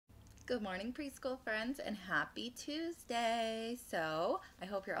Good morning, preschool friends, and happy Tuesday. So, I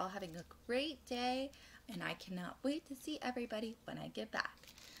hope you're all having a great day, and I cannot wait to see everybody when I get back.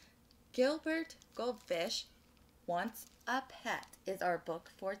 Gilbert Goldfish Wants a Pet is our book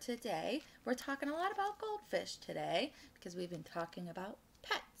for today. We're talking a lot about goldfish today because we've been talking about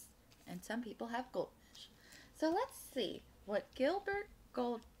pets, and some people have goldfish. So, let's see what Gilbert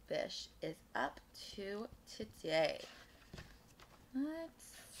Goldfish is up to today. Let's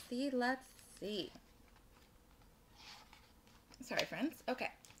see. Sorry, friends. Okay.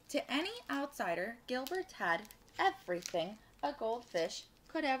 To any outsider, Gilbert had everything a goldfish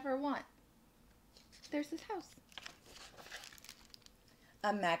could ever want. There's his house.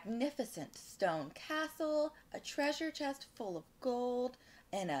 A magnificent stone castle, a treasure chest full of gold,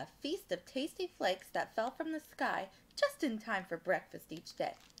 and a feast of tasty flakes that fell from the sky just in time for breakfast each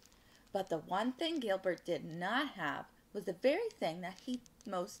day. But the one thing Gilbert did not have was the very thing that he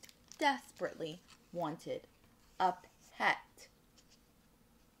most desperately wanted: a pet.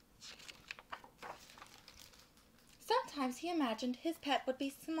 Sometimes he imagined his pet would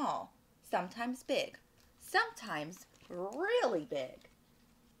be small, sometimes big, sometimes really big.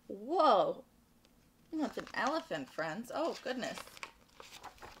 Whoa! He wants an elephant, friends. Oh, goodness.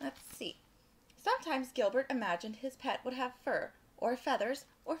 Let's see. Sometimes Gilbert imagined his pet would have fur, or feathers,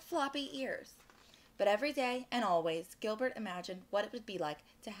 or floppy ears. But every day and always, Gilbert imagined what it would be like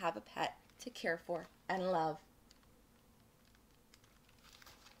to have a pet to care for and love.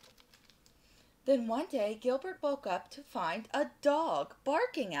 Then one day, Gilbert woke up to find a dog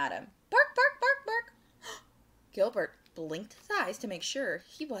barking at him. Bark, bark, bark, bark. Gilbert blinked his eyes to make sure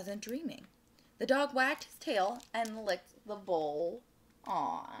he wasn't dreaming. The dog wagged his tail and licked the bowl.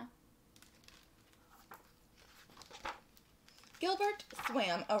 Aww. Gilbert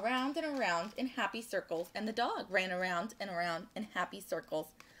swam around and around in happy circles, and the dog ran around and around in happy circles.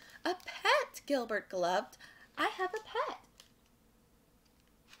 A pet, Gilbert gloved. I have a pet.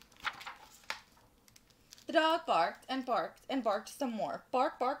 The dog barked and barked and barked some more.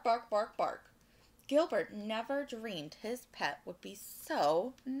 Bark, bark, bark, bark, bark. Gilbert never dreamed his pet would be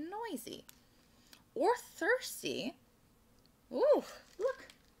so noisy or thirsty. Ooh, look.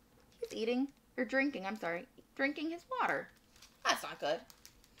 He's drinking his water. That's not good.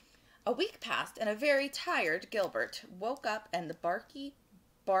 A week passed, and a very tired Gilbert woke up, and the barky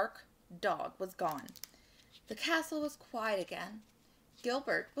bark dog was gone. The castle was quiet again.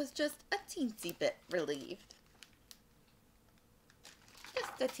 Gilbert was just a teensy bit relieved.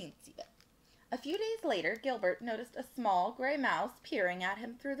 Just a teensy bit. A few days later, Gilbert noticed a small gray mouse peering at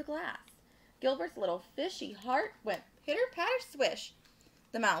him through the glass. Gilbert's little fishy heart went pitter-patter-swish.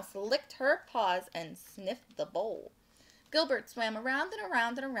 The mouse licked her paws and sniffed the bowl. Gilbert swam around and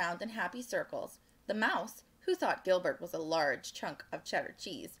around and around in happy circles. The mouse, who thought Gilbert was a large chunk of cheddar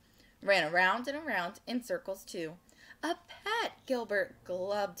cheese, ran around and around in circles too. A pet, Gilbert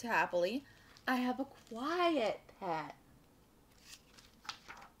glubbed happily. I have a quiet pet.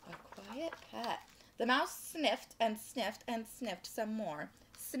 A quiet pet. The mouse sniffed and sniffed and sniffed some more.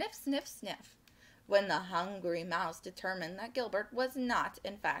 Sniff, sniff, sniff. When the hungry mouse determined that Gilbert was not,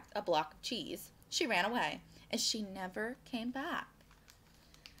 in fact, a block of cheese, she ran away, and she never came back.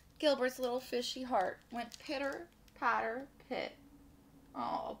 Gilbert's little fishy heart went pitter, patter, pit.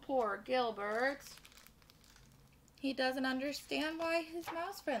 Oh, poor Gilbert. He doesn't understand why his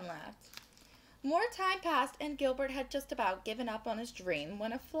mouse friend left. More time passed, and Gilbert had just about given up on his dream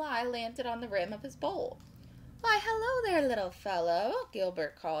when a fly landed on the rim of his bowl. Why, hello there, little fellow,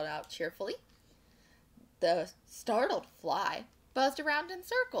 Gilbert called out cheerfully. The startled fly buzzed around in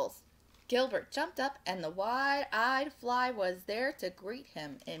circles. Gilbert jumped up, and the wide-eyed fly was there to greet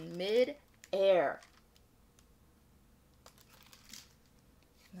him in mid-air.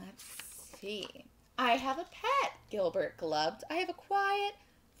 Let's see. I have a pet, Gilbert glubbed. I have a quiet,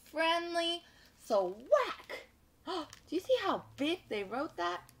 friendly, so whack. Oh, do you see how big they wrote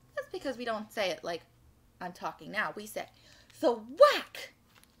that? That's because we don't say it like I'm talking now. We say, so whack.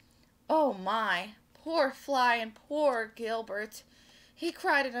 Oh my, poor fly and poor Gilbert. He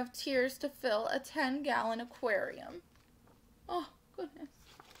cried enough tears to fill a 10-gallon aquarium. Oh, goodness.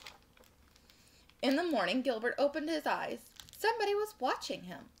 In the morning, Gilbert opened his eyes. Somebody was watching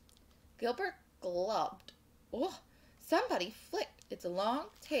him. Gilbert glubbed. Oh, somebody flicked its long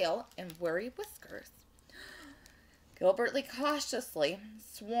tail and worry whiskers. Gilbert cautiously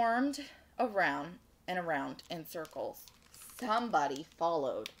swarmed around and around in circles. Somebody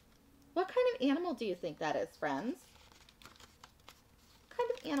followed. What kind of animal do you think that is, friends? What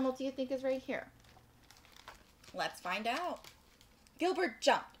kind of animal do you think is right here? Let's find out. Gilbert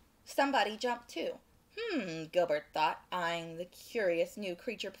jumped. Somebody jumped too. Gilbert thought, eyeing the curious new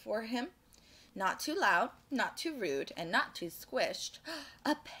creature before him. Not too loud, not too rude, and not too squished.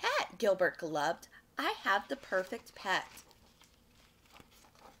 A pet, Gilbert glubbed. I have the perfect pet.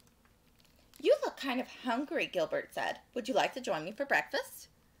 You look kind of hungry, Gilbert said. Would you like to join me for breakfast?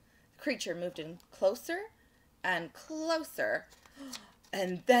 The creature moved in closer and closer,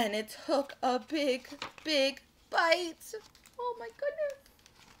 and then it took a big, big bite. Oh my goodness.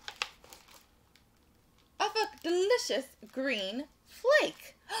 Of a delicious green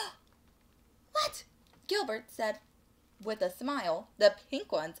flake. What? Gilbert said with a smile. The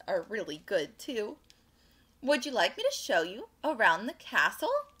pink ones are really good too. Would you like me to show you around the castle?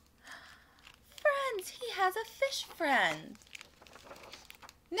 Friends, he has a fish friend.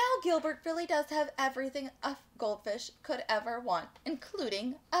 Now Gilbert really does have everything a goldfish could ever want,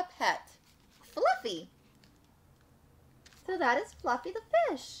 including a pet. Fluffy. So that is Fluffy the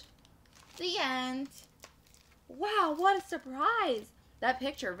fish. The end. Wow, what a surprise. That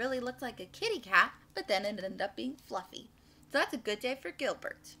picture really looked like a kitty cat, but then it ended up being Fluffy. So that's a good day for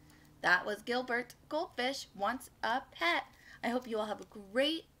Gilbert. That was Gilbert Goldfish Wants a Pet. I hope you all have a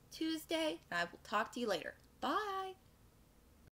great Tuesday, and I will talk to you later. Bye.